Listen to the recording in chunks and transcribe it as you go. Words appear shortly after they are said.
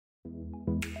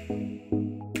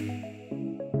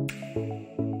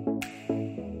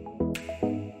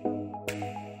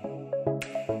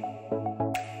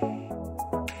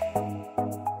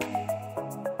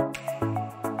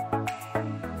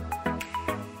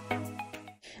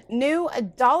New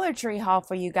Dollar Tree haul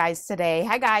for you guys today.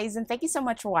 Hi guys, and thank you so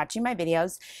much for watching my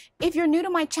videos. If you're new to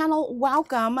my channel,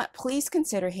 welcome. Please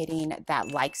consider hitting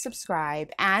that like, subscribe,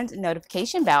 and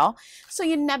notification bell so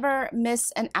you never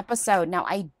miss an episode. Now,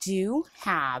 I do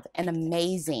have an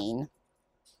amazing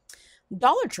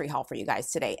Dollar Tree haul for you guys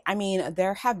today. I mean,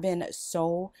 there have been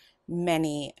so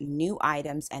many new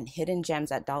items and hidden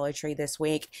gems at Dollar Tree this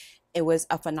week. It was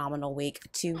a phenomenal week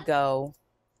to go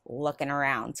looking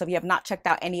around. So if you have not checked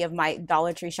out any of my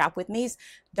Dollar Tree shop with me's,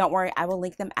 don't worry, I will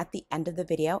link them at the end of the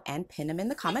video and pin them in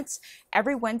the comments.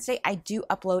 Every Wednesday I do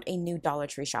upload a new Dollar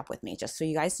Tree shop with me, just so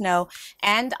you guys know,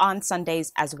 and on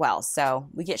Sundays as well. So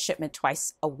we get shipment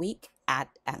twice a week at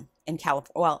in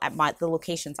California. Well, at the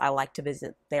locations I like to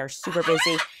visit, they're super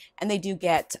busy, and they do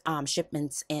get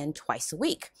shipments in twice a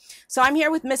week. So I'm here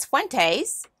with Miss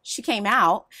Fuentes. She came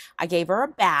out. I gave her a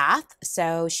bath,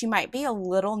 so she might be a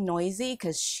little noisy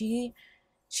because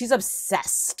she's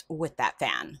obsessed with that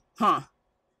fan. Huh?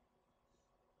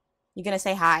 You gonna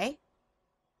say hi?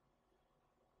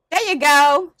 There you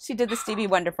go. She did the Stevie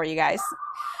Wonder for you guys.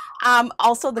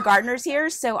 Also, the gardener's here,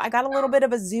 so I got a little bit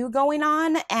of a zoo going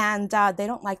on, and they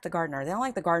don't like the gardener. They don't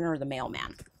like the gardener or the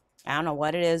mailman. I don't know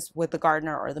what it is with the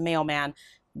gardener or the mailman.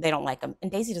 They don't like him.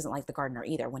 And Daisy doesn't like the gardener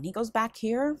either. When he goes back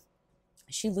here,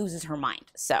 she loses her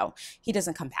mind. So he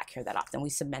doesn't come back here that often. We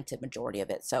cemented majority of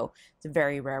it, so it's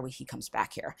very rare he comes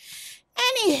back here.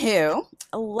 Anywho,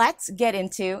 let's get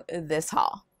into this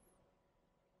haul.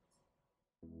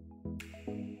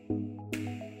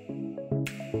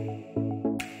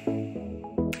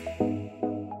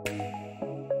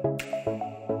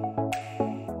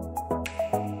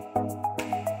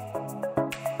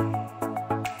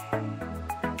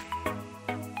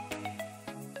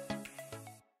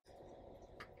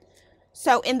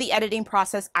 So in the editing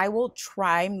process, I will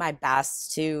try my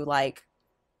best to like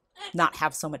not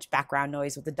have so much background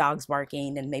noise with the dogs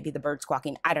barking and maybe the birds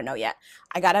squawking. I don't know yet.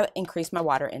 I got to increase my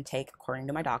water intake according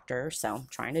to my doctor, so I'm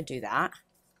trying to do that.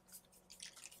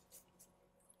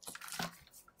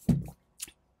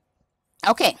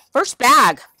 Okay, first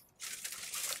bag.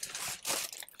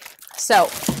 So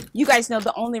you guys know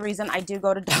the only reason I do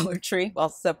go to Dollar Tree, well,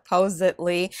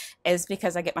 supposedly, is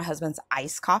because I get my husband's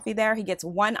iced coffee there. He gets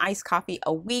one iced coffee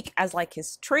a week as like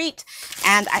his treat.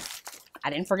 And I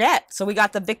didn't forget. So we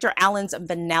got the Victor Allen's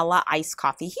vanilla iced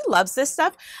coffee. He loves this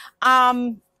stuff.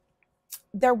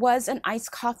 There was an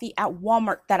iced coffee at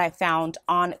Walmart that I found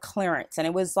on clearance, and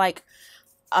it was like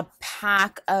a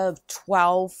pack of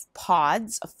 12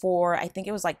 pods for, I think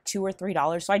it was like $2 or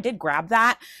 $3. So I did grab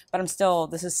that, but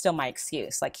this is still my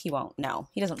excuse. Like, he won't know.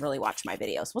 He doesn't really watch my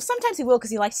videos. Well, sometimes he will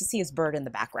because he likes to see his bird in the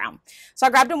background. So I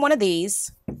grabbed him one of these.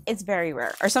 It's very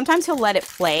rare. Or sometimes he'll let it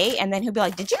play and then he'll be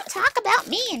like, did you talk about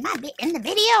me in the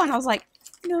video? And I was like,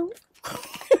 no.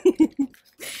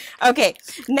 Okay,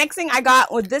 next thing I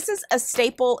got, well, this is a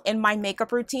staple in my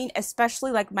makeup routine,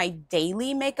 especially like my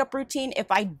daily makeup routine. If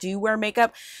I do wear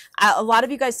makeup, a lot of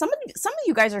you guys, some of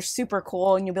you guys are super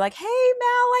cool, and you'll be like, hey Mel,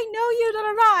 I know you, da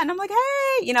da da, and I'm like,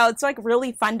 hey, you know, it's like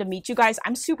really fun to meet you guys.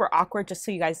 I'm super awkward, just so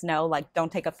you guys know, like,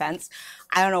 don't take offense.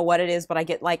 I don't know what it is, but I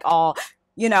get like all,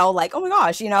 you know, like, oh my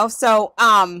gosh, you know. So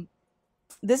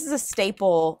this is a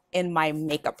staple in my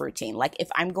makeup routine. Like, if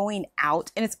I'm going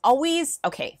out, and it's always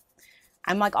okay.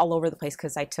 I'm like all over the place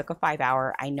because I took a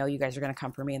 5-hour. I know you guys are going to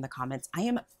come for me in the comments. I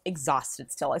am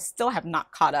exhausted still. I still have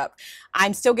not caught up.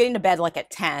 I'm still getting to bed like at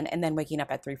 10 and then waking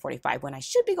up at 3:45 when I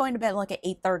should be going to bed like at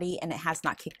 8:30, and it has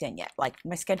not kicked in yet. Like,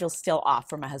 my schedule's still off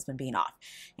for my husband being off.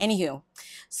 Anywho,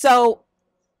 so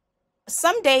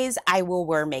some days I will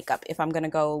wear makeup if I'm going to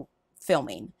go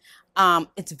filming.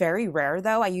 It's very rare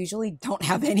though. I usually don't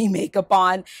have any makeup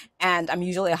on, and I'm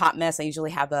usually a hot mess. I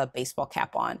usually have a baseball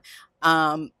cap on.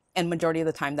 And majority of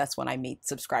the time, that's when I meet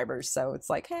subscribers. So it's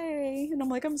like, hey, and I'm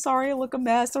like, I'm sorry, I look a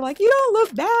mess. They're like, you don't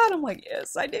look bad. I'm like,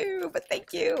 yes, I do, but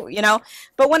thank you, you know.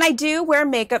 But when I do wear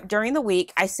makeup during the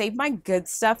week, I save my good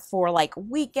stuff for like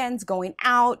weekends, going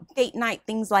out, date night,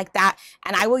 things like that.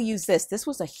 And I will use this. This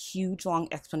was a huge, long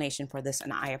explanation for this,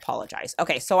 and I apologize.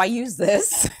 Okay, so I use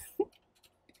this.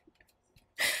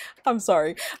 I'm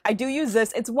sorry. I do use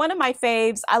this. It's one of my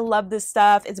faves. I love this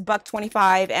stuff. It's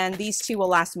 $1.25, and these two will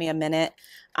last me a minute.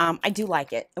 I do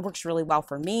like it. It works really well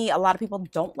for me. A lot of people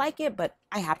don't like it, but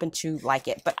I happen to like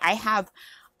it. But I have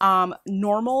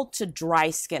normal to dry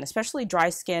skin, especially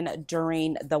dry skin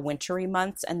during the wintry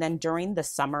months. And then during the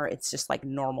summer, it's just like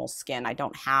normal skin. I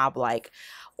don't have like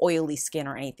oily skin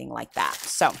or anything like that.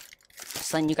 So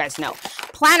just letting you guys know.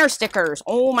 Planner stickers.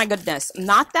 Oh my goodness.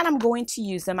 Not that I'm going to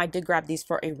use them. I did grab these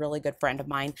for a really good friend of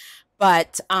mine,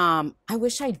 But I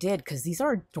wish I did because these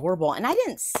are adorable. And I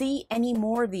didn't see any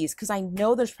more of these because I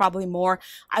know there's probably more.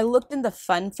 I looked in the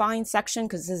fun find section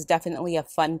because this is definitely a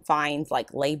fun finds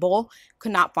like label.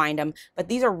 Could not find them, but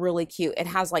these are really cute. It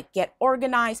has like get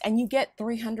organized and you get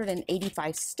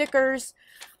 385 stickers.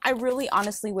 I really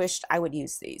honestly wished I would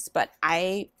use these, but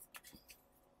I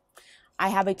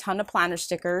have a ton of planner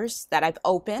stickers that I've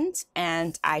opened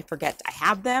and I forget I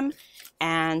have them.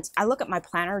 And I look at my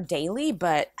planner daily,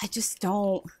 but I just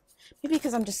don't, maybe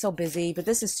because I'm just so busy, but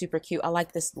this is super cute. I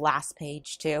like this last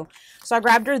page too. So I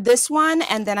grabbed her this one,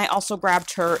 and then I also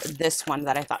grabbed her this one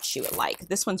that I thought she would like.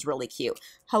 This one's really cute.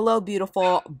 Hello,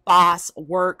 beautiful, boss,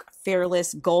 work,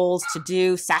 fearless, goals to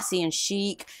do, sassy and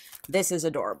chic. This is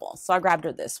adorable. So I grabbed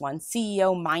her this one.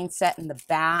 CEO mindset in the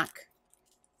back.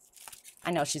 I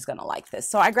know she's going to like this.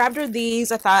 So I grabbed her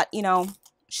these. I thought, you know,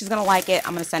 she's going to like it.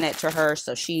 I'm going to send it to her.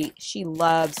 So she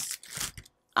loves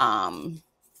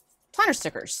planner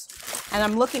stickers. And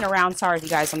I'm looking around. Sorry, you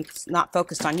guys, I'm not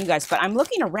focused on you guys, but I'm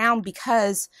looking around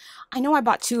because I know I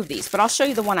bought 2 of these, but I'll show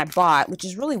you the one I bought, which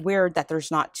is really weird that there's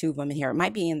not 2 of them in here. It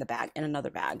might be in the bag, in another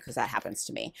bag, because that happens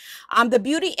to me. The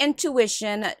Beauty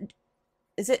Intuition,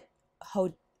 is it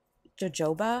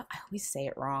jojoba? I always say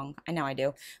it wrong. I know I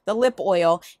do. The lip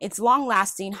oil. It's long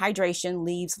lasting, hydration,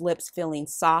 leaves lips feeling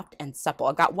soft and supple.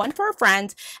 I got one for a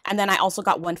friend, and then I also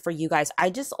got one for you guys.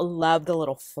 I just love the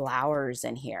little flowers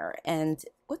in here. And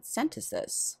what scent is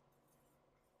this?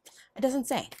 It doesn't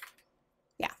say.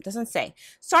 Yeah, it doesn't say.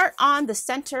 Start on the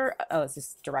center. Oh, it's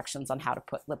just directions on how to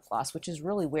put lip gloss, which is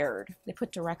really weird. They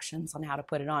put directions on how to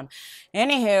put it on.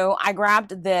 Anywho, I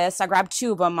grabbed this. I grabbed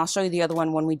 2 of them. I'll show you the other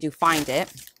one when we do find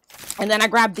it. And then I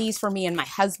grabbed these for me and my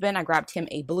husband. I grabbed him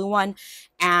a blue one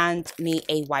and me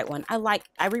a white one. I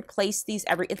replace these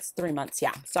it's 3 months.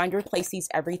 Yeah. So I replace these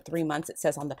every 3 months. It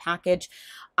says on the package.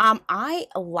 I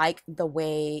like the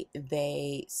way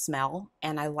they smell,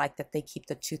 and I like that they keep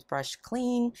the toothbrush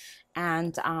clean.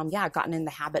 And yeah, I've gotten in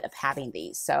the habit of having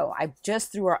these. So I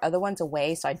just threw our other ones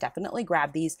away. So I definitely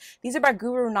grabbed these. These are by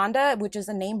Guru Nanda, which is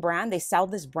a name brand. They sell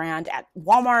this brand at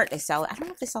Walmart. They sell it. I don't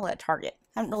know if they sell it at Target.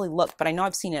 I haven't really looked, but I know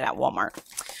I've seen it at Walmart.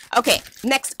 Okay,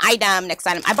 next item.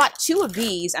 I bought 2 of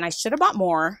these, and I should have bought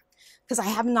more because I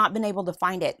have not been able to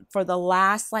find it. For the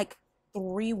last like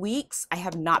 3 weeks, I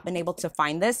have not been able to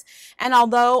find this. And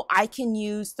although I can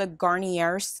use the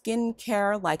Garnier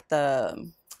skincare, like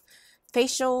the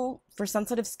facial for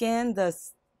sensitive skin, the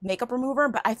makeup remover,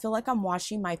 but I feel like I'm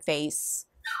washing my face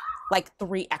like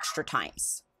 3 extra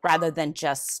times rather than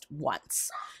just once.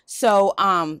 So,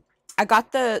 I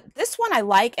got this one I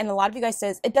like, and a lot of you guys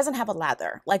says it doesn't have a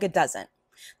lather. Like, it doesn't.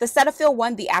 The Cetaphil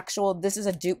one, this is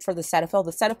a dupe for the Cetaphil.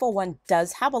 The Cetaphil one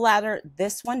does have a lather.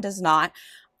 This one does not.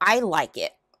 I like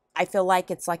it. I feel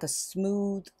like it's like a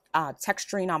smooth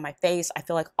texturing on my face. I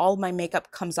feel like all of my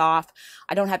makeup comes off.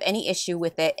 I don't have any issue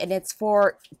with it. And it's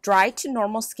for dry to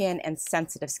normal skin and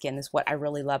sensitive skin is what I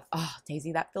really love. Oh,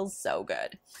 Daisy, that feels so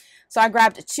good. So I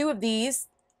grabbed 2 of these.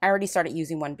 I already started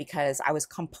using one because I was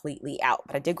completely out,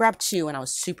 but I did grab 2 and I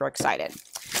was super excited.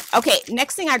 Okay,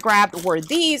 next thing I grabbed were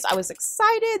these. I was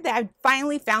excited that I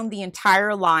finally found the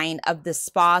entire line of the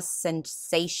Spa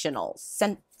Sensationals.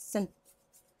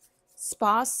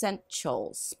 Spa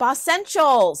Essentials.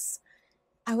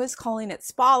 I was calling it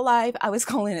Spa Life. I was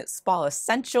calling it Spa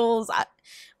Essentials.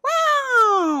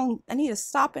 Wow, I need to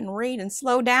stop and read and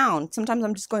slow down. Sometimes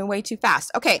I'm just going way too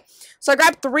fast. Okay, so I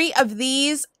grabbed 3 of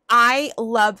these. I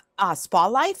love Spa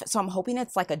Life, so I'm hoping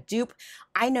it's like a dupe.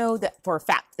 I know that for a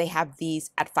fact they have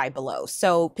these at Five Below.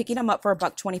 So picking them up for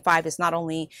 $1.25 is not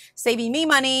only saving me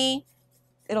money,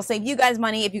 it'll save you guys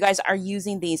money if you guys are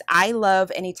using these. I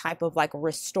love any type of like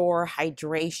restore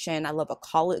hydration. I love a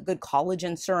good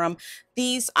collagen serum.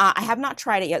 These, I have not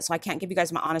tried it yet, so I can't give you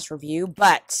guys my honest review,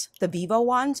 but the Vivo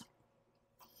ones,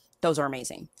 those are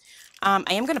amazing. I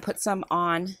am going to put some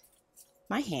on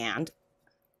my hand.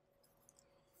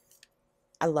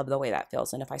 I love the way that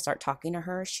feels. And if I start talking to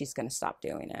her, she's going to stop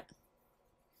doing it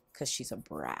because she's a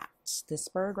brat. This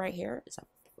bird right here is a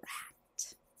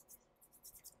brat.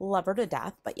 Love her to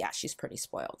death, but yeah, she's pretty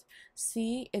spoiled.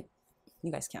 See,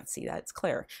 you guys can't see that, it's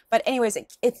clear. But anyways,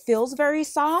 it feels very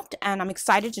soft and I'm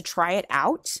excited to try it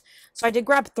out. So I did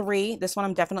grab 3. This one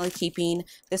I'm definitely keeping.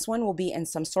 This one will be in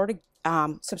some sort of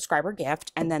subscriber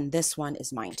gift, and then this one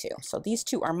is mine too. So these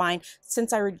 2 are mine.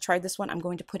 Since I already tried this one, I'm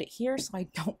going to put it here so I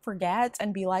don't forget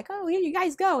and be like, oh, here you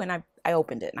guys go. And I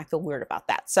opened it and I feel weird about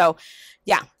that. So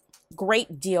yeah,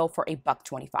 great deal for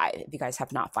 $1.25 if you guys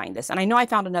have not found this. And I know I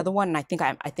found another one, and I think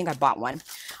I bought one.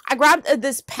 I grabbed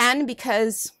this pen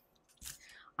because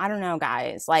I don't know,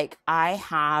 guys, like I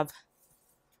have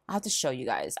I'll have to show you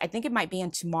guys. I think it might be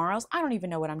in tomorrow's. I don't even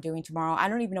know what I'm doing tomorrow. I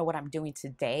don't even know what I'm doing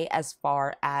today as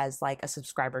far as like a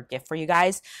subscriber gift for you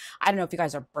guys. I don't know if you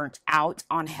guys are burnt out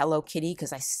on Hello Kitty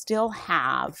because I still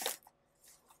have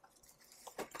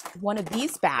one of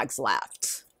these bags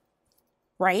left,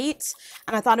 right?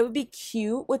 And I thought it would be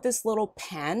cute with this little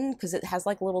pen because it has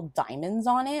like little diamonds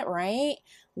on it, right?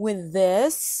 With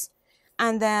this,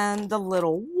 and then the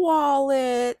little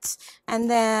wallet, and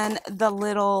then the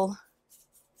little...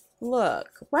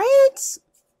 Look, right?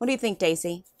 What do you think,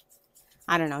 Daisy?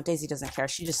 I don't know. Daisy doesn't care.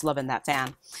 She's just loving that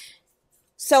fan.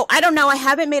 So I don't know. I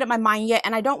haven't made up my mind yet.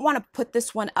 And I don't want to put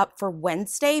this one up for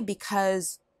Wednesday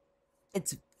because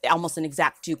it's almost an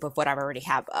exact dupe of what I already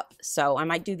have up. So I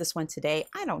might do this one today.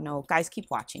 I don't know. Guys, keep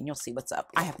watching. You'll see what's up.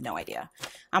 I have no idea.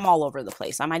 I'm all over the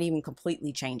place. I might even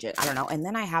completely change it. I don't know. And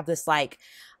then I have this like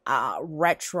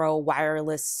retro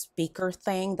wireless speaker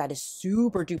thing that is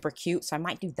super duper cute. So I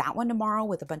might do that one tomorrow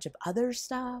with a bunch of other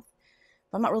stuff.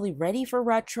 But I'm not really ready for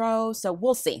retro. So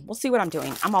we'll see. We'll see what I'm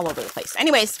doing. I'm all over the place.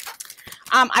 Anyways,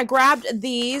 I grabbed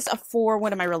these for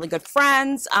one of my really good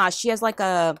friends. She has like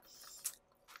a...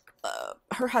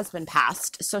 her husband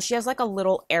passed, so she has like a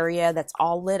little area that's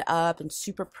all lit up and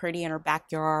super pretty in her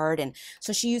backyard, and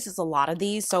so she uses a lot of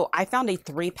these. So I found a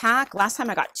 3-pack. Last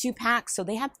time I got 2-packs, so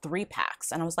they had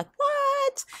 3-packs, and I was like,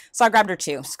 what? So I grabbed her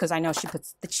 2 because I know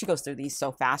she goes through these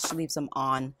so fast. She leaves them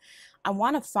on. I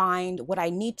want to find what I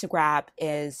need to grab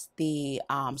is the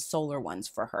solar ones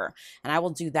for her, and I will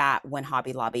do that when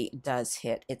Hobby Lobby does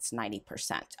hit its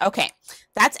 90%. Okay,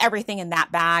 that's everything in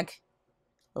that bag.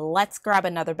 Let's grab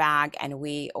another bag and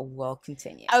we will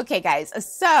continue. Okay, guys,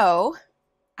 so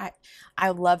I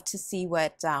love to see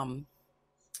what,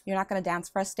 you're not going to dance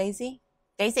for us, Daisy?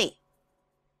 Daisy?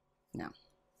 No.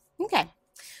 Okay.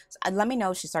 So, let me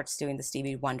know if she starts doing the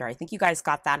Stevie Wonder. I think you guys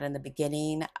got that in the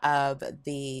beginning of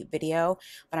the video,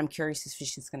 but I'm curious if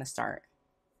she's going to start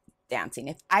dancing.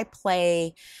 If I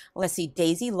play, let's see,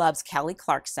 Daisy loves Kelly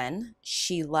Clarkson.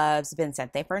 She loves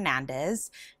Vicente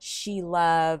Fernandez. She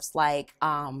loves like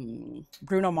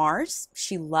Bruno Mars.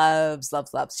 She loves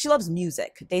she loves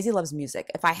music. Daisy loves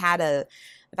music. If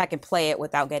I can play it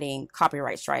without getting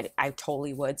copyright strike, I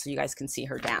totally would, so you guys can see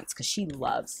her dance because she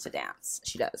loves to dance.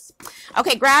 She does.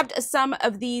 Okay, grabbed some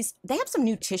of these. They have some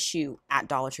new tissue at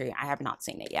Dollar Tree. I have not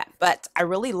seen it yet, but I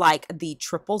really like the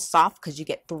triple soft because you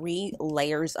get 3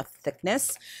 layers of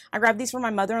thickness. I grabbed these for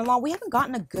my mother-in-law. We haven't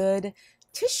gotten a good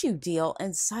tissue deal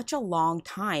in such a long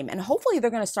time, and hopefully they're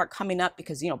going to start coming up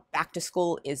because, you know, back to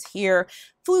school is here.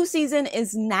 Flu season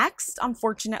is next.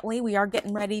 Unfortunately, we are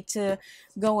getting ready to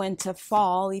go into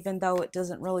fall, even though it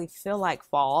doesn't really feel like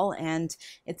fall and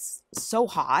it's so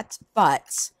hot,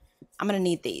 but I'm going to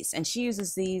need these. And she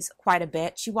uses these quite a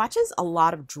bit. She watches a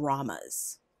lot of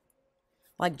dramas,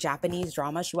 like Japanese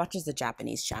drama. She watches the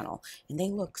Japanese channel and they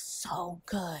look so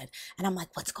good. And I'm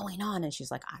like, what's going on? And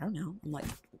she's like, I don't know. I'm like,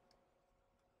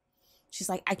 she's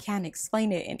like, I can't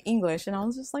explain it in English. And I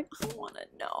was just like, I want to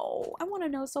know. I want to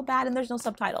know so bad. And there's no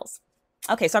subtitles.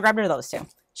 Okay, so I grabbed her those 2.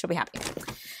 She'll be happy.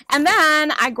 And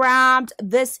then I grabbed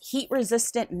this heat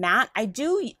resistant mat. I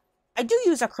do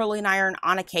use a curling iron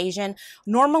on occasion.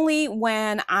 Normally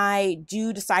when I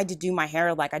do decide to do my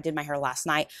hair, like I did my hair last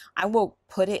night, I will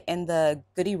put it in the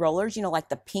goodie rollers, you know, like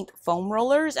the pink foam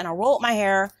rollers, and I'll roll up my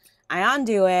hair, I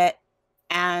undo it,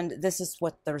 and this is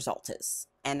what the result is.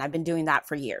 And I've been doing that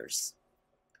for years.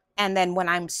 And then when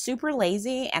I'm super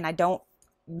lazy and I don't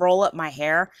roll up my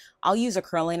hair, I'll use a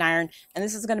curling iron. And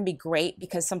this is going to be great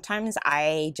because sometimes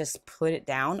I just put it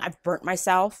down. I've burnt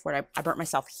myself where I burnt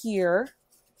myself here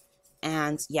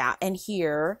and yeah, and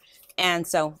here. And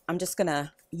so I'm just going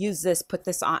to use this, put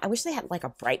this on. I wish they had like a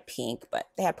bright pink, but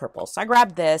they had purple. So I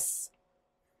grabbed this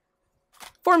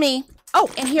for me. Oh,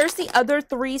 and here's the other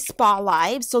 3 Spa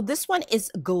Lives. So this one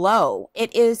is Glow.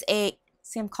 It is a...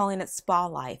 See, I'm calling it Spa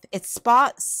Life. It's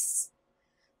Spa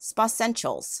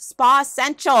Essentials. Spa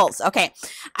Essentials. Okay.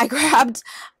 I grabbed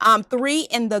 3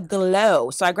 in the Glow.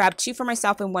 So I grabbed 2 for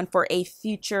myself and 1 for a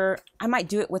future. I might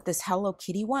do it with this Hello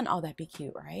Kitty one. Oh, that'd be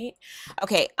cute, right?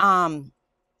 Okay. 1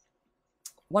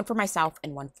 for myself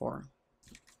and 1 for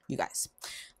you guys.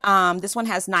 This one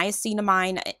has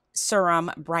niacinamide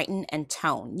serum, brighten and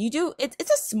tone.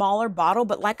 It's a smaller bottle,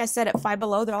 but like I said, at Five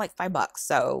Below, they're like $5.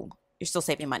 So you're still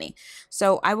saving money.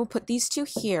 So I will put these 2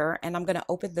 here, and I'm going to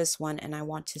open this one, and I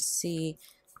want to see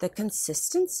the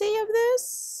consistency of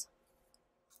this.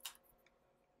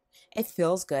 It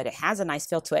feels good. It has a nice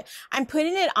feel to it. I'm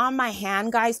putting it on my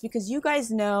hand, guys, because you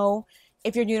guys know,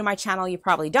 if you're new to my channel, you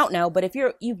probably don't know, but if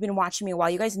you've been watching me a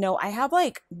while, you guys know I have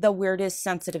like the weirdest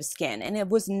sensitive skin, and it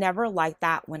was never like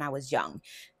that when I was young.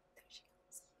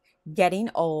 Getting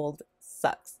old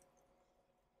sucks.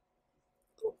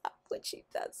 Love when she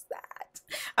does that.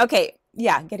 Okay,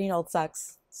 yeah, getting old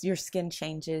sucks. Your skin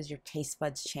changes, your taste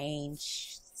buds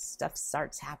change, stuff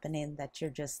starts happening that you're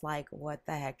just like, what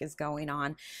the heck is going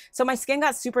on? So my skin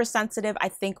got super sensitive, I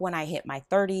think, when I hit my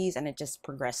 30s, and it just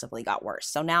progressively got worse.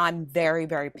 So now I'm very,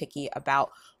 very picky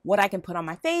about what I can put on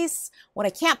my face, what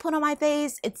I can't put on my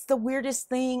face. It's the weirdest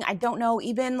thing. I don't know,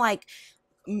 even like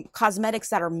cosmetics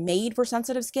that are made for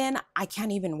sensitive skin, I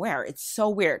can't even wear. It's so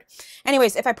weird.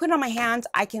 Anyways, if I put it on my hands,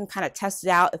 I can kind of test it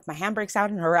out. If my hand breaks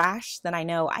out in a rash, then I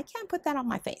know I can't put that on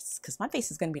my face because my face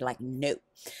is going to be like, no.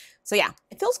 So yeah,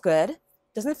 it feels good.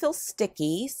 Doesn't feel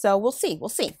sticky. So we'll see. We'll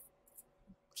see.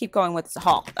 Keep going with the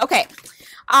haul. Okay.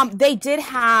 They did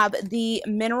have the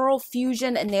Mineral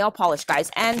Fusion nail polish, guys.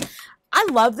 And I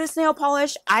love this nail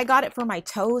polish. I got it for my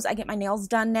toes. I get my nails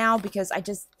done now because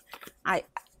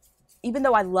even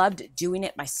though I loved doing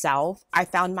it myself, I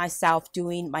found myself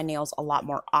doing my nails a lot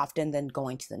more often than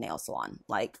going to the nail salon.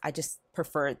 Like, I just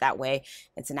prefer it that way.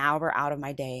 It's an hour out of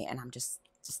my day, and I'm just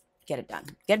get it done.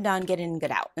 Get it done, get in,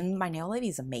 get out. And my nail lady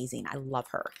is amazing. I love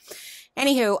her.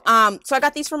 Anywho, so I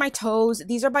got these for my toes.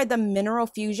 These are by the Mineral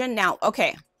Fusion. Now,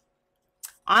 okay.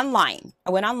 Online. I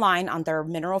went online on their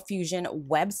Mineral Fusion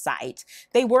website.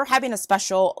 They were having a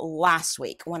special last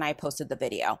week when I posted the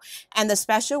video. And the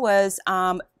special was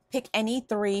pick any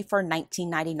 3 for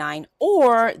 $19.99,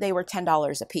 or they were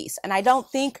 $10 a piece. And I don't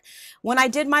think, when I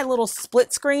did my little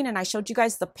split screen and I showed you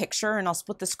guys the picture, and I'll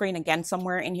split the screen again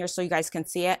somewhere in here so you guys can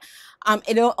see it.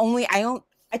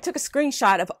 I took a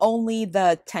screenshot of only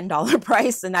the $10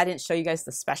 price, and I didn't show you guys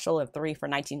the special of 3 for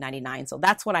 $19.99. So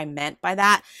that's what I meant by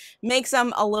that. Makes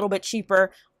them a little bit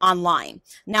cheaper online.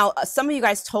 Now, some of you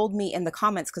guys told me in the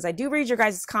comments, because I do read your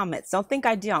guys' comments. Don't think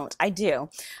I don't. I do.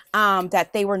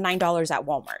 That they were $9 at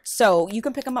Walmart. So you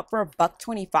can pick them up for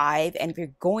 $1.25. And if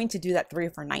you're going to do that 3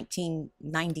 for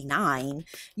 $19.99,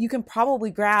 you can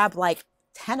probably grab like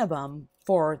 10 of them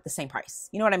for the same price.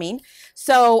 You know what I mean?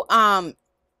 So,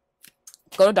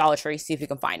 go to Dollar Tree, see if you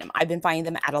can find them. I've been finding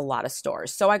them at a lot of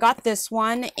stores. So I got this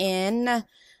one in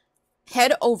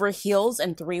Head Over Heels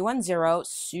in 310,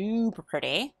 super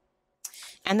pretty.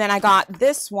 And then I got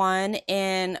this one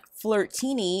in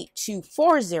Flirtini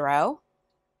 240,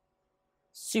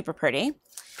 super pretty.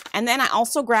 And then I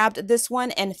also grabbed this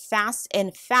one in Fast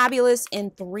and Fabulous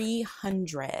in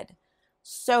 300,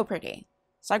 so pretty.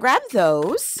 So I grabbed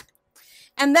those.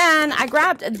 And then I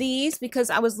grabbed these because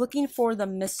I was looking for the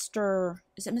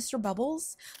is it Mr.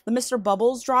 Bubbles? The Mr.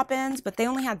 Bubbles drop-ins, but they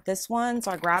only had this one,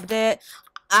 so I grabbed it.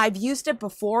 I've used it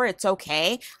before. It's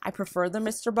okay. I prefer the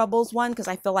Mr. Bubbles one because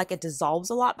I feel like it dissolves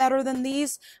a lot better than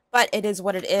these, but it is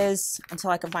what it is until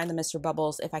I can find the Mr.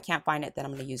 Bubbles. If I can't find it, then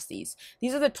I'm going to use these.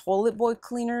 These are the Toilet Boy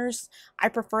cleaners. I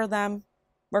prefer them.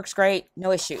 Works great.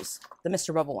 No issues. The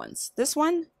Mr. Bubble ones. This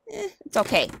one, it's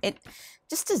okay. It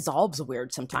just dissolves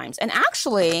weird sometimes. And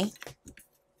actually,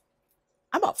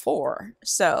 I bought 4.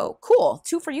 So cool.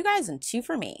 2 for you guys and 2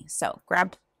 for me. So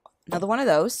grab another one of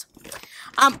those.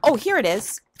 Oh, here it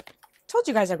is. Told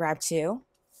you guys I grabbed 2.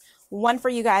 1 for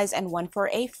you guys and 1 for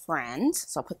a friend.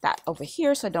 So I'll put that over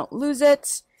here so I don't lose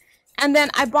it. And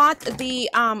then I bought the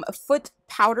foot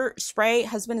powder spray.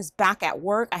 Husband is back at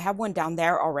work. I have one down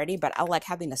there already, but I like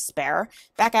having a spare.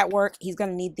 Back at work, he's going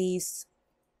to need these.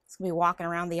 He's going to be walking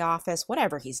around the office,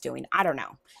 whatever he's doing. I don't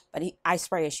know. But I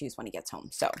spray his shoes when he gets home.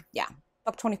 So, yeah.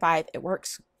 $1.25. It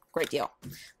works. Great deal.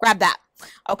 Grab that.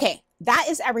 Okay. That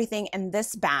is everything in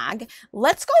this bag.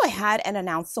 Let's go ahead and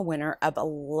announce the winner of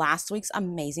last week's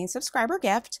amazing subscriber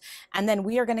gift. And then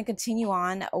we are going to continue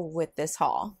on with this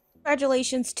haul.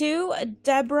 Congratulations to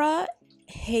Deborah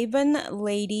Haven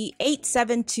Lady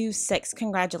 8726.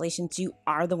 Congratulations, you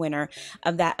are the winner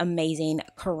of that amazing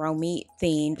Kuromi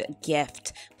themed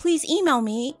gift. Please email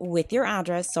me with your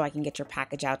address so I can get your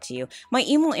package out to you. My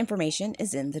email information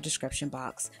is in the description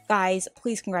box. Guys,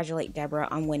 please congratulate Deborah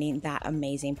on winning that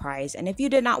amazing prize. And if you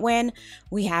did not win,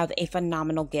 we have a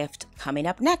phenomenal gift coming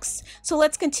up next. So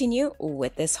let's continue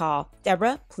with this haul.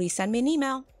 Deborah, please send me an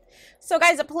email. So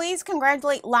guys, please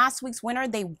congratulate last week's winner.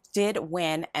 They did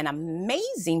win an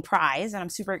amazing prize, and I'm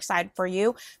super excited for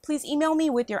you. Please email me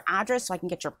with your address so I can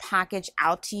get your package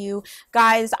out to you.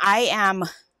 Guys, I am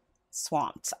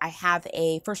swamped. I have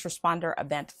a first responder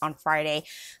event on Friday,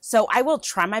 so I will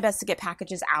try my best to get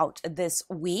packages out this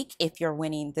week. If you're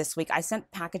winning this week, I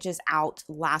sent packages out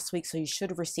last week, so you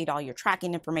should have received all your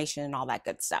tracking information and all that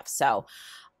good stuff. So,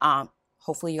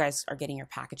 hopefully you guys are getting your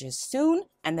packages soon.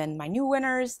 And then my new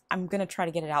winners, I'm going to try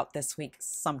to get it out this week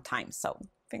sometime. So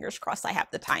Fingers crossed I have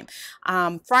the time.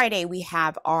 Friday, we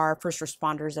have our first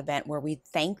responders event where we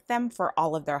thank them for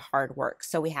all of their hard work.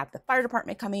 So we have the fire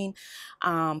department coming,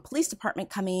 police department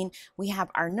coming. We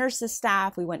have our nurses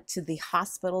staff. We went to the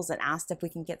hospitals and asked if we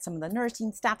can get some of the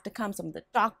nursing staff to come, some of the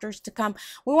doctors to come.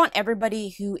 We want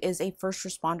everybody who is a first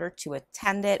responder to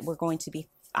attend it. We're going to be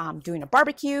doing a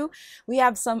barbecue. We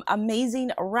have some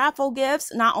amazing raffle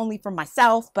gifts, not only for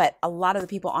myself, but a lot of the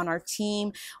people on our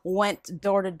team went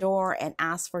door to door and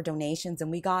asked for donations, and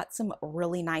we got some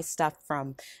really nice stuff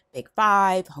from Big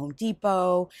Five, Home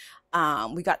Depot.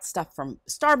 We got stuff from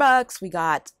Starbucks. We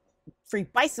got free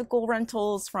bicycle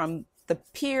rentals from the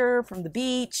pier, from the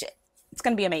beach. It's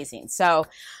going to be amazing. So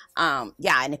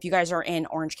yeah, and if you guys are in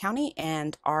Orange County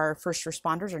and are first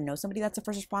responders or know somebody that's a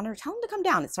first responder, tell them to come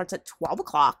down. It starts at 12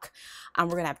 o'clock. We're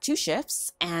going to have 2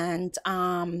 shifts, and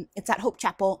it's at Hope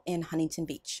Chapel in Huntington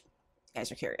Beach. If you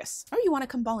guys are curious, or you want to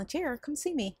come volunteer, come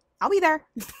see me. I'll be there.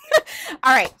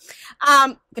 All right.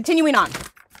 Continuing on.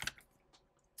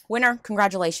 Winner,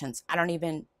 congratulations. I don't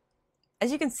even,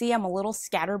 as you can see, I'm a little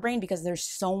scatterbrained because there's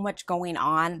so much going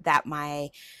on that I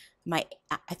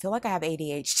feel like I have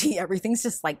ADHD. Everything's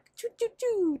just like,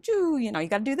 you know, you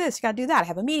got to do this, you got to do that. I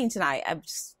have a meeting tonight. I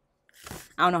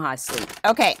don't know how I sleep.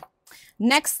 Okay.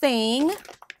 Next thing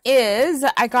is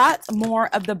I got more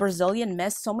of the Brazilian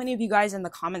mist. So many of you guys in the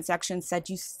comment section said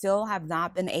you still have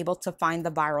not been able to find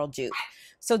the viral dupe.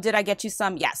 So did I get you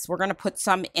some? Yes, we're going to put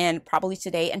some in probably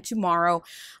today and tomorrow.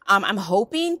 I'm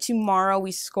hoping tomorrow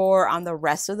we score on the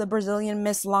rest of the Brazilian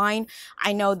mist line.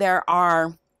 I know there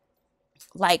are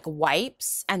like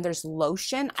wipes and there's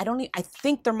lotion. I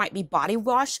think there might be body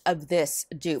wash of this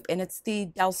dupe, and it's the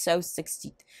Del Sol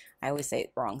 60. I always say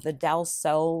it wrong. The Del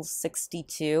Sol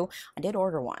 62. I did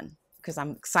order one because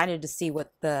I'm excited to see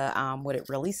what the what it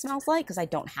really smells like, because I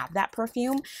don't have that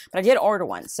perfume, but I did order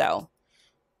one, so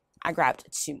I grabbed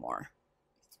 2 more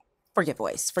for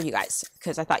giveaways for you guys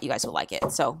because I thought you guys would like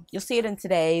it. So you'll see it in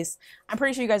today's. I'm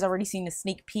pretty sure you guys already seen a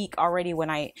sneak peek already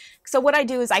so what I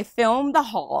do is I film the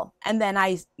haul, and then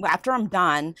after I'm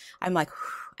done, I'm like,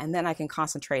 and then I can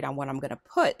concentrate on what I'm going to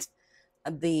put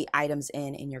the items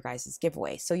in your guys'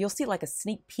 giveaway. So you'll see like a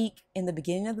sneak peek in the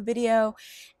beginning of the video,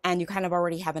 and you kind of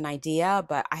already have an idea,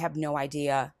 but I have no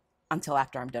idea until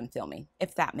after I'm done filming,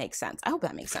 if that makes sense. I hope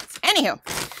that makes sense. Anywho,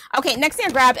 okay, next thing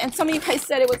I grabbed, and some of you guys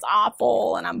said it was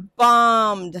awful, and I'm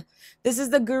bummed. This is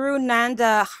the Guru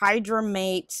Nanda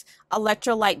Hydramate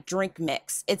electrolyte drink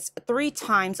mix. It's 3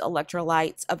 times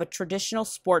electrolytes of a traditional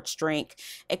sports drink.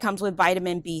 It comes with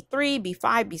vitamin B3,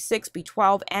 B5, B6,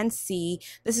 B12, and C.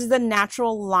 This is the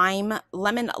natural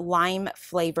lemon lime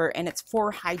flavor, and it's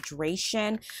for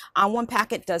hydration. One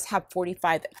packet does have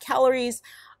 45 calories.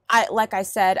 Like I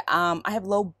said, I have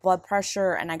low blood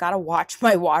pressure, and I got to watch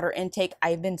my water intake.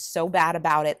 I've been so bad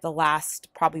about it the last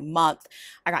probably month.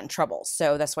 I got in trouble.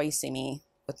 So that's why you see me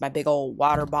with my big old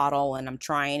water bottle, and I'm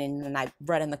trying. And then I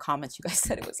read in the comments, you guys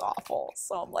said it was awful.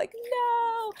 So I'm like,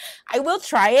 no, I will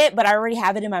try it, but I already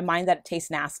have it in my mind that it tastes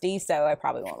nasty. So I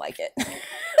probably won't like it.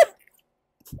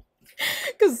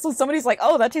 Because so somebody's like,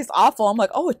 oh, that tastes awful. I'm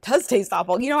like, oh, it does taste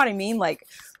awful. You know what I mean? Like,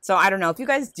 so I don't know. If you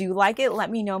guys do like it, let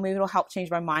me know. Maybe it'll help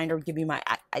change my mind or give you my,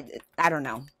 I don't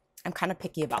know. I'm kind of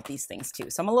picky about these things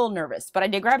too. So I'm a little nervous, but I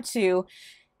did grab 2.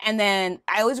 And then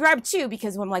I always grab 2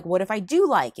 because I'm like, what if I do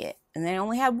like it? And then I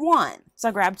only have 1. So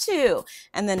I grabbed 2.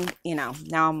 And then, you know,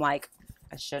 now I'm like,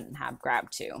 I shouldn't have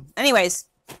grabbed 2. Anyways,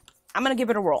 I'm going to give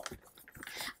it a roll.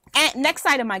 And next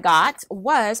item I got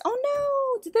was, oh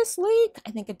no, did this leak?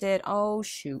 I think it did. Oh,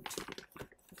 shoot.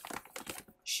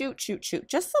 Shoot.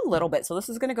 Just a little bit. So this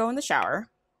is going to go in the shower.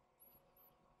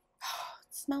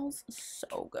 It smells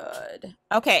so good.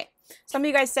 Okay. Some of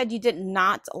you guys said you did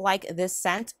not like this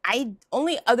scent.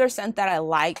 Only other scent that I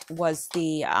liked was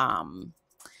the,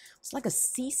 it's like a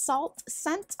sea salt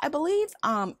scent, I believe.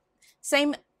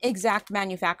 Same exact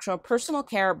manufacturer, personal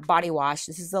care body wash.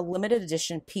 This is the limited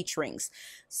edition peach rings.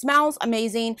 Smells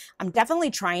amazing. I'm definitely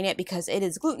trying it because it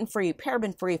is gluten-free,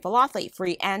 paraben-free,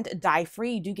 phthalate-free, and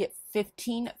dye-free. You do get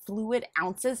 15 fluid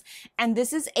ounces, and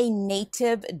this is a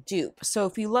native dupe. So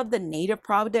if you love the native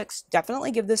products,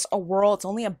 definitely give this a whirl. It's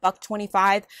only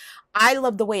 $1.25. I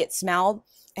love the way it smelled.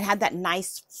 It had that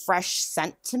nice fresh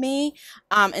scent to me.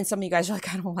 And some of you guys are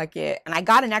like, I don't like it. And I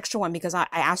got an extra one because I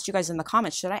asked you guys in the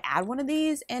comments, should I add one of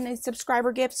these in a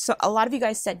subscriber gift? So a lot of you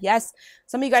guys said yes.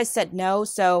 Some of you guys said no.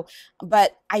 So,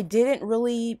 but I didn't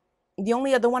really, the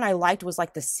only other one I liked was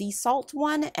like the sea salt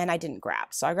one, and I didn't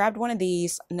grab. So I grabbed one of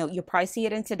these. No, you'll probably see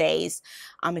it in today's.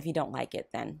 If you don't like it,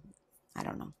 then I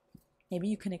don't know. Maybe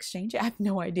you can exchange it. I have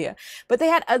no idea. But they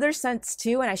had other scents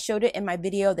too, and I showed it in my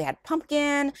video. They had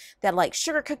pumpkin, they had like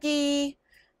sugar cookie,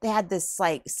 They had this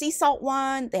like sea salt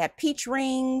one. They had peach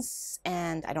rings,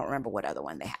 and I don't remember what other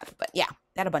one they had, but yeah,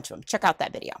 they had a bunch of them. Check out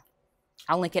that video.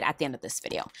 I'll link it at the end of this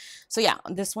video. So yeah,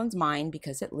 this one's mine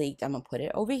because it leaked. I'm gonna put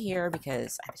it over here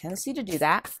because I have a tendency to do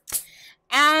that.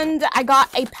 And I got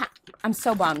a pack. I'm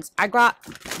so bummed. I got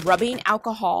rubbing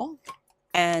alcohol.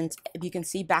 And if you can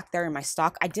see back there in my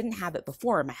stock, I didn't have it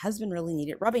before. My husband really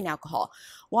needed rubbing alcohol.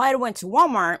 Well, I went to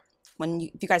Walmart.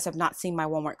 If you guys have not seen my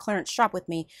Walmart clearance shop with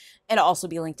me, it'll also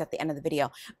be linked at the end of the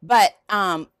video. But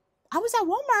I was at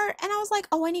Walmart and I was like,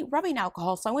 oh, I need rubbing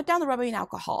alcohol. So I went down the rubbing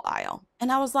alcohol aisle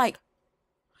and I was like,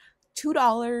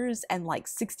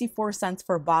 $2.64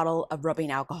 for a bottle of rubbing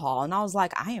alcohol. And I was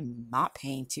like, I am not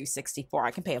paying $2.64.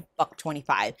 I can pay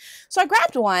 $1.25. So I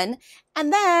grabbed one.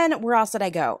 And then where else did I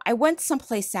go? I went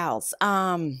someplace else.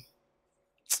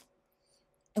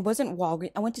 It wasn't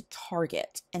Walgreens. I went to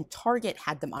Target, and Target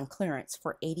had them on clearance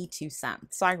for 82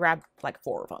 cents. So I grabbed like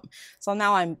 4 of them. So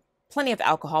now I'm plenty of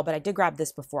alcohol, but I did grab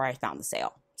this before I found the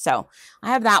sale. So I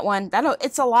have that one.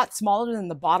 It's a lot smaller than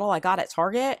the bottle I got at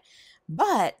Target,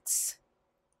 but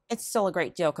it's still a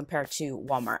great deal compared to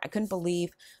Walmart. I couldn't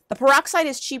believe the peroxide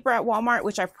is cheaper at Walmart,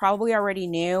 which I probably already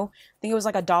knew. I think it was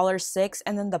like $1.06,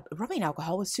 and then the rubbing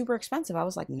alcohol was super expensive. I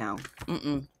was like, no,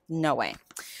 no way.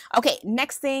 Okay,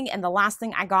 next thing and the last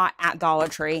thing I got at Dollar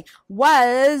Tree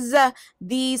was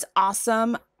these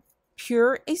awesome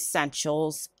Pure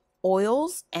Essentials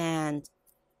oils and,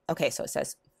 okay, so it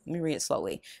says, let me read it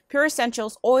slowly. Pure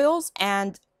Essentials oils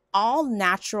and all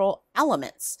natural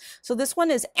elements. So this one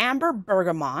is amber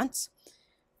bergamot,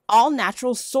 all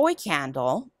natural soy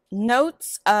candle,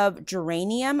 notes of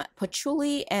geranium,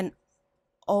 patchouli, and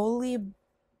olibanum.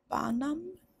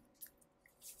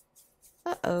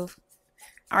 Uh-oh.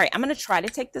 All right, I'm going to try to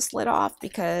take this lid off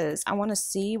because I want to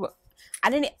see what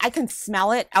I can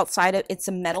smell it outside of, it's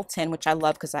a metal tin, which I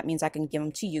love because that means I can give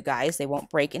them to you guys. They won't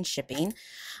break in shipping.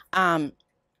 And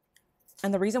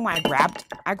the reason why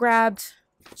I grabbed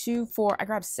 2, 4, I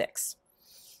grabbed 6.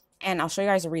 And I'll show you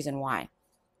guys the reason why.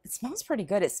 It smells pretty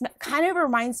good. It kind of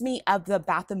reminds me of the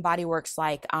Bath and Body Works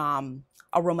like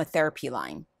aromatherapy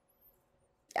line.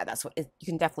 Yeah, that's what you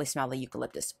can definitely smell the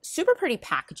eucalyptus. Super pretty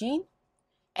packaging.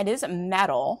 It is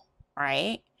metal,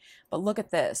 right? But look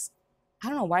at this. I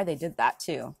don't know why they did that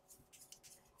too.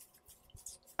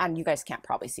 And you guys can't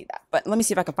probably see that. But let me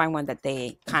see if I can find one that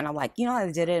they kind of like, you know how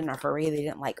they did it in a hurry? They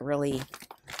didn't like really.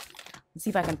 Let's see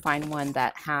if I can find one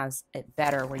that has it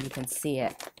better where you can see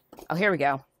it. Oh, here we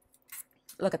go.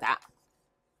 Look at that.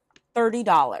 $30.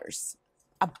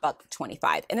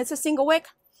 $1.25. And it's a single wick.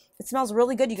 It smells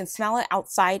really good. You can smell it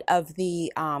outside of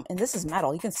the, and this is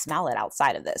metal. You can smell it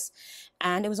outside of this.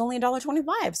 And it was only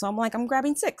 $1.25. So I'm like, I'm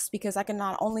grabbing 6 because I can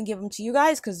not only give them to you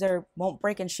guys because they won't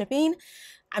break in shipping.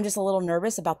 I'm just a little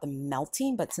nervous about the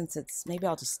melting, but since it's, maybe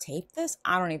I'll just tape this.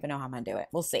 I don't even know how I'm going to do it.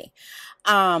 We'll see.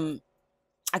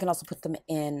 I can also put them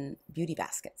in beauty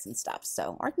baskets and stuff.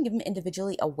 So, or I can give them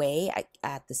individually away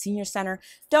at the senior center.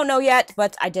 Don't know yet,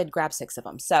 but I did grab 6 of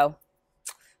them. So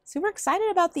super excited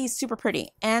about these. Super pretty.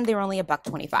 And they were only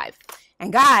 $1.25.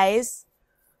 And guys,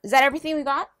 is that everything we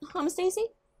got, Mama Stacy?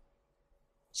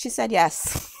 She said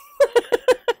yes.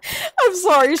 I'm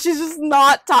sorry. She's just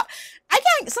not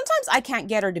sometimes I can't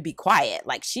get her to be quiet.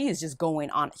 Like she is just going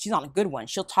on. She's on a good one.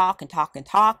 She'll talk and talk and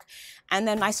talk. And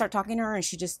then I start talking to her and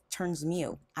she just turns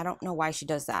mute. I don't know why she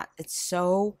does that. It's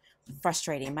so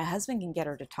frustrating. My husband can get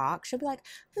her to talk. She'll be like,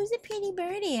 who's a pretty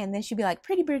birdie? And then she'll be like,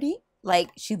 pretty birdie.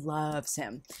 Like she loves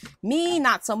him. Me,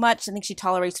 not so much. I think she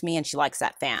tolerates me and she likes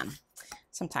that fan.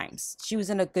 Sometimes. She was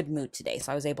in a good mood today,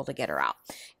 so I was able to get her out.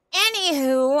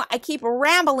 Anywho, I keep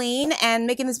rambling and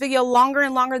making this video longer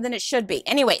and longer than it should be.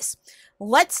 Anyways,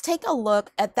 let's take a look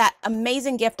at that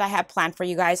amazing gift I have planned for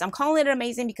you guys. I'm calling it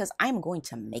amazing because I'm going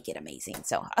to make it amazing.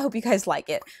 So I hope you guys like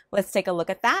it. Let's take a look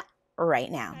at that right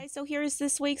now. Guys, so here's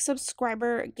this week's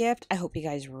subscriber gift. I hope you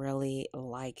guys really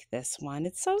like this one.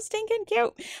 It's so stinking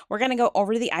cute. We're going to go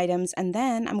over the items and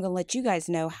then I'm going to let you guys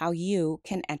know how you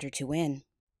can enter to win.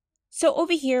 So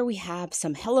over here we have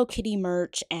some Hello Kitty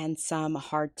merch and some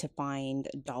hard to find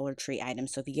Dollar Tree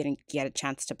items. So if you get a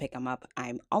chance to pick them up,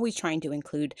 I'm always trying to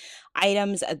include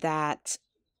items that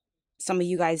some of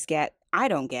you guys get, I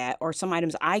don't get, or some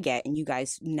items I get and you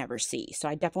guys never see. So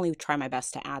I definitely try my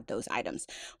best to add those items.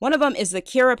 One of them is the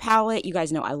Kira palette. You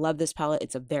guys know I love this palette.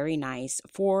 It's a very nice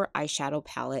 4 eyeshadow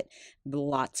palette,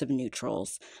 lots of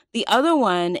neutrals. The other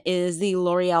one is the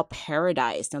L'Oreal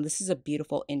Paradise. Now this is a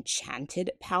beautiful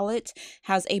enchanted palette,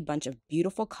 has a bunch of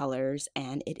beautiful colors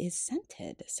and it is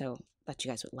scented. So I thought you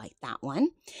guys would like that one.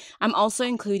 I'm also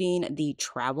including the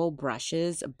travel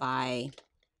brushes by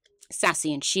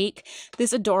Sassy and Chic,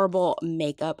 this adorable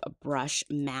makeup brush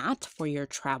mat for your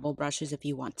travel brushes if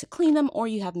you want to clean them or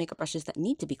you have makeup brushes that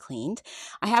need to be cleaned.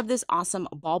 I have this awesome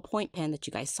ballpoint pen that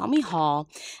you guys saw me haul,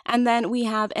 and then we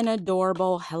have an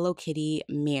adorable Hello Kitty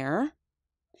mirror.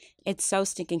 It's so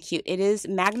stinking cute. It is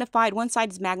magnified. One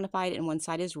side is magnified and one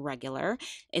side is regular.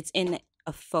 It's in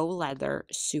a faux leather,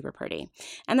 super pretty.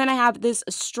 And then I have this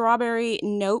strawberry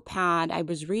notepad. I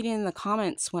was reading in the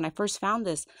comments when I first found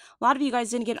this. A lot of you guys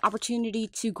didn't get an opportunity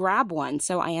to grab one,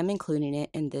 so I am including it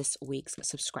in this week's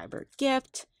subscriber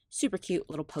gift. Super cute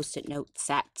little post-it note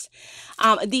set.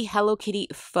 The Hello Kitty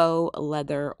faux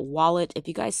leather wallet. If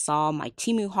you guys saw my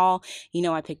Temu haul, you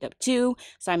know I picked up two,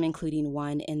 so I'm including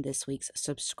one in this week's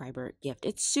subscriber gift.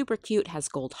 It's super cute, has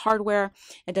gold hardware.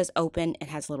 It does open, it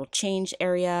has a little change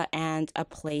area and a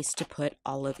place to put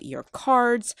all of your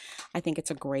cards. I think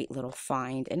it's a great little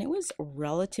find, and it was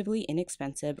relatively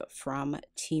inexpensive from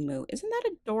Temu. Isn't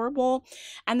that adorable?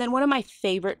 And then one of my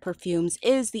favorite perfumes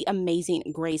is the Amazing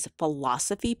Grace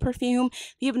Philosophy perfume.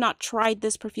 If you have not tried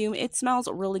this perfume, it smells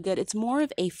really good. It's more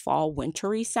of a fall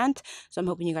wintry scent, so I'm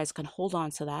hoping you guys can hold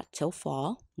on to that till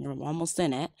fall. We're almost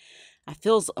in it. It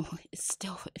feels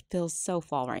so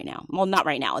fall right now. Well, not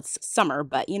right now, it's summer,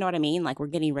 but you know what I mean, like we're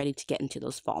getting ready to get into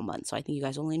those fall months, so I think you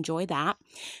guys will enjoy that.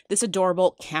 This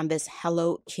adorable canvas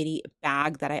Hello Kitty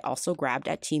bag that I also grabbed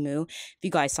at Temu. If you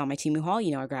guys saw my Temu haul,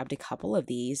 you know I grabbed a couple of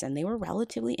these and they were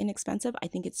relatively inexpensive. I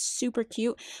think it's super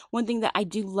cute. One thing that I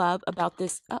do love about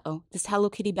this Hello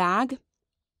Kitty bag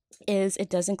is it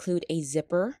does include a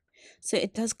zipper. So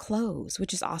it does close,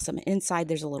 which is awesome. Inside,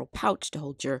 there's a little pouch to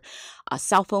hold your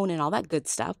cell phone and all that good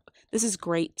stuff. This is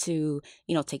great to,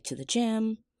 you know, take to the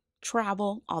gym,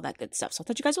 travel, all that good stuff. So I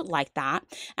thought you guys would like that.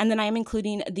 And then I am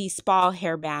including the spa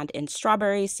hairband in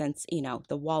strawberry since, you know,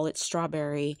 the wallet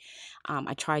strawberry.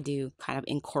 I tried to kind of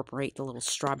incorporate the little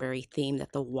strawberry theme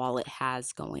that the wallet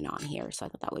has going on here. So I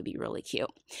thought that would be really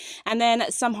cute. And then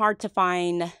some hard to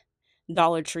find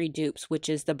Dollar Tree dupes, which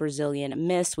is the Brazilian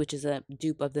Mist, which is a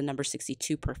dupe of the number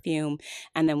 62 perfume.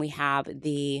 And then we have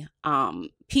the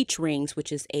Peach Rings,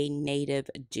 which is a native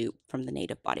dupe from the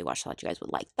Native Body Wash. I thought you guys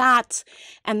would like that.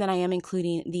 And then I am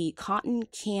including the Cotton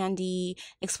Candy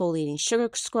Exfoliating Sugar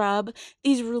Scrub,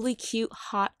 these really cute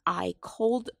hot eye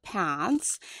cold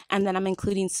pads. And then I'm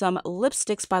including some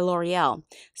lipsticks by L'Oreal,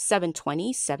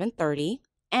 720, 730.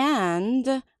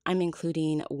 And I'm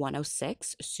including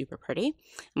 106, super pretty.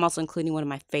 I'm also including one of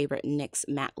my favorite NYX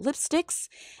matte lipsticks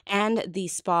and the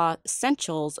Spa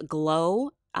Essentials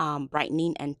Glow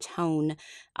brightening and tone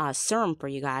serum for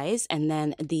you guys, and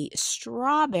then the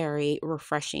strawberry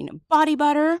refreshing body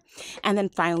butter, and then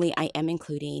finally I am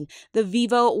including the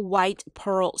Vivo White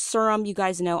Pearl Serum. You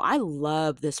guys know I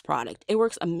love this product. It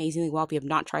works amazingly well. If you have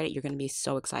not tried it, you're going to be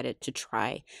so excited to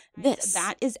try this.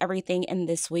 That is everything in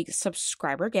this week's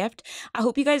subscriber gift. I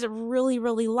hope you guys really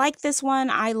like this one.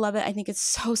 I love it. I think it's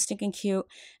so stinking cute,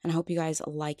 and I hope you guys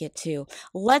like it too.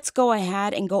 Let's go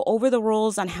ahead and go over the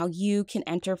rules on how you can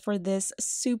enter for this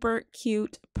super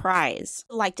cute prize.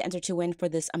 If you'd like to enter to win for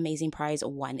this amazing prize,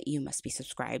 one, you must be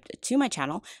subscribed to my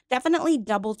channel. Definitely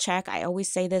double check. I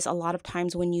always say this a lot of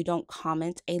times when you don't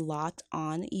comment a lot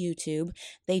on YouTube,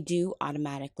 they do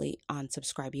automatically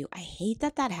unsubscribe you. I hate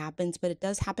that that happens, but it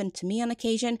does happen to me on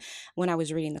occasion. When I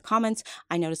was reading the comments,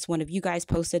 I noticed one of you guys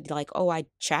posted like, oh, I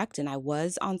checked and I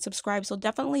was unsubscribed. So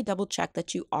definitely double check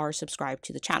that you are subscribed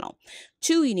to the channel.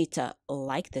 2, you need to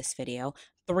like this video.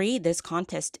 3, this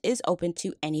contest is open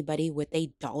to anybody with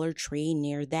a Dollar Tree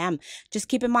near them. Just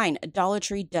keep in mind, Dollar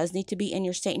Tree does need to be in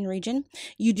your state and region.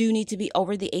 You do need to be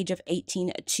over the age of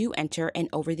 18 to enter and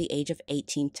over the age of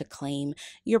 18 to claim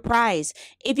your prize.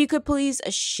 If you could please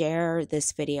share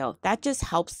this video, that just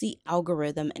helps the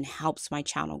algorithm and helps my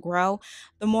channel grow.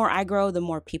 The more I grow, the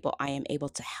more people I am able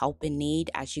to help in need.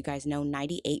 As you guys know,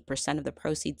 98% of the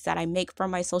proceeds that I make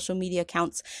from my social media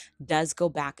accounts does go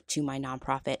back to my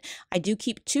nonprofit. I do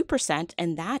keep 2%,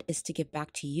 and that is to give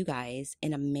back to you guys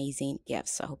in amazing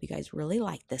gifts. So I hope you guys really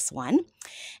like this one.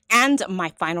 And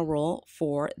my final rule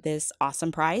for this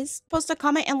awesome prize, post a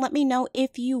comment and let me know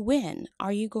if you win.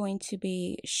 Are you going to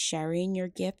be sharing your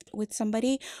gift with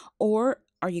somebody, or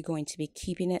are you going to be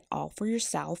keeping it all for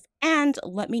yourself? And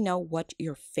let me know what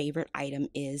your favorite item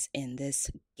is in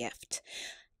this gift.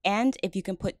 And if you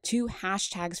can put 2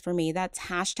 hashtags for me, that's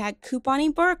hashtag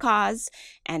couponing for a cause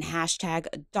and hashtag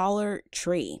Dollar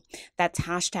Tree. That's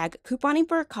hashtag couponing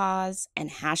for a cause and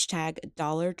hashtag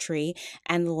Dollar Tree.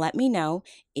 And let me know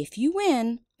if you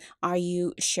win. Are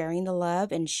you sharing the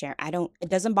love and share? It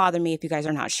doesn't bother me if you guys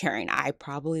are not sharing. I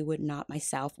probably would not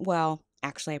myself. Well,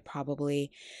 actually, I probably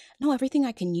know everything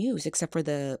I can use except for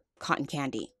the cotton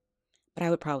candy. but I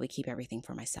would probably keep everything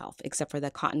for myself, except for the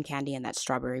cotton candy and that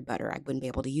strawberry butter. I wouldn't be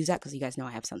able to use that because you guys know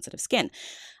I have sensitive skin.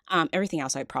 Everything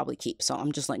else I'd probably keep. So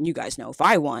I'm just letting you guys know if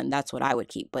I won, that's what I would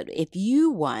keep. But if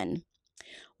you won,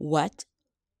 what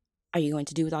are you going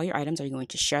to do with all your items? Are you going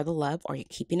to share the love? Or are you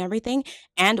keeping everything?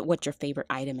 And what your favorite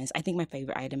item is? I think my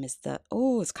favorite item is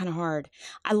it's kind of hard.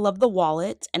 I love the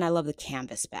wallet and I love the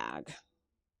canvas bag.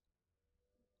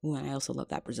 Ooh, and I also love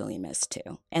that Brazilian mist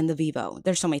too. And the Vivo.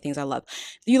 There's so many things I love.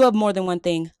 If you love more than one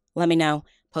thing, let me know.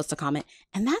 Post a comment.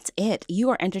 And that's it. You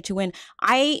are entered to win.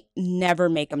 I never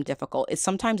make them difficult.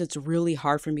 Sometimes it's really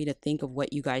hard for me to think of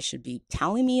what you guys should be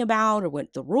telling me about or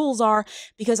what the rules are,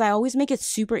 because I always make it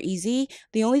super easy.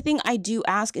 The only thing I do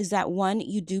ask is that, one,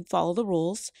 you do follow the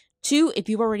rules. Two, if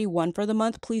you've already won for the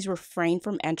month, please refrain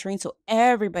from entering so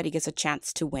everybody gets a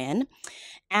chance to win.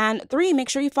 And three, make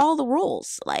sure you follow the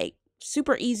rules. Like,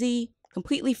 super easy,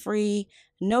 completely free,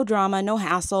 no drama, no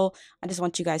hassle. I just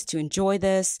want you guys to enjoy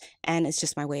this. And it's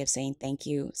just my way of saying thank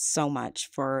you so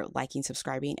much for liking,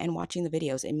 subscribing, and watching the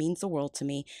videos. It means the world to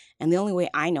me. And the only way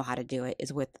I know how to do it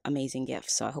is with amazing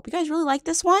gifts. So I hope you guys really like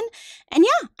this one. And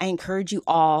yeah, I encourage you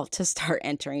all to start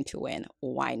entering to win.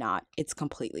 Why not? It's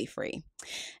completely free.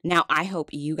 Now, I hope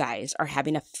you guys are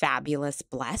having a fabulous,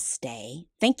 blessed day.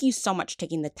 Thank you so much for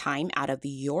taking the time out of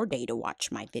your day to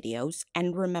watch my videos.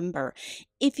 And remember,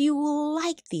 if you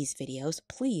like these videos,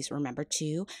 please remember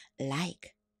to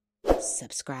like,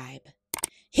 subscribe,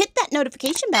 hit that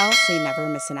notification bell so you never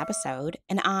miss an episode.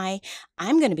 And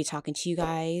I'm going to be talking to you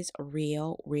guys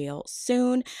real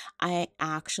soon. I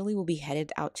actually will be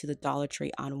headed out to the Dollar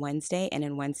Tree on Wednesday. And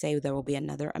in Wednesday, there will be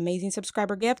another amazing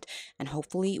subscriber gift. And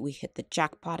hopefully we hit the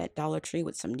jackpot at Dollar Tree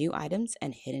with some new items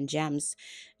and hidden gems.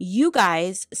 You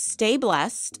guys stay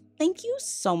blessed. Thank you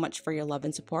so much for your love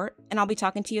and support. And I'll be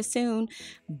talking to you soon.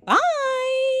 Bye.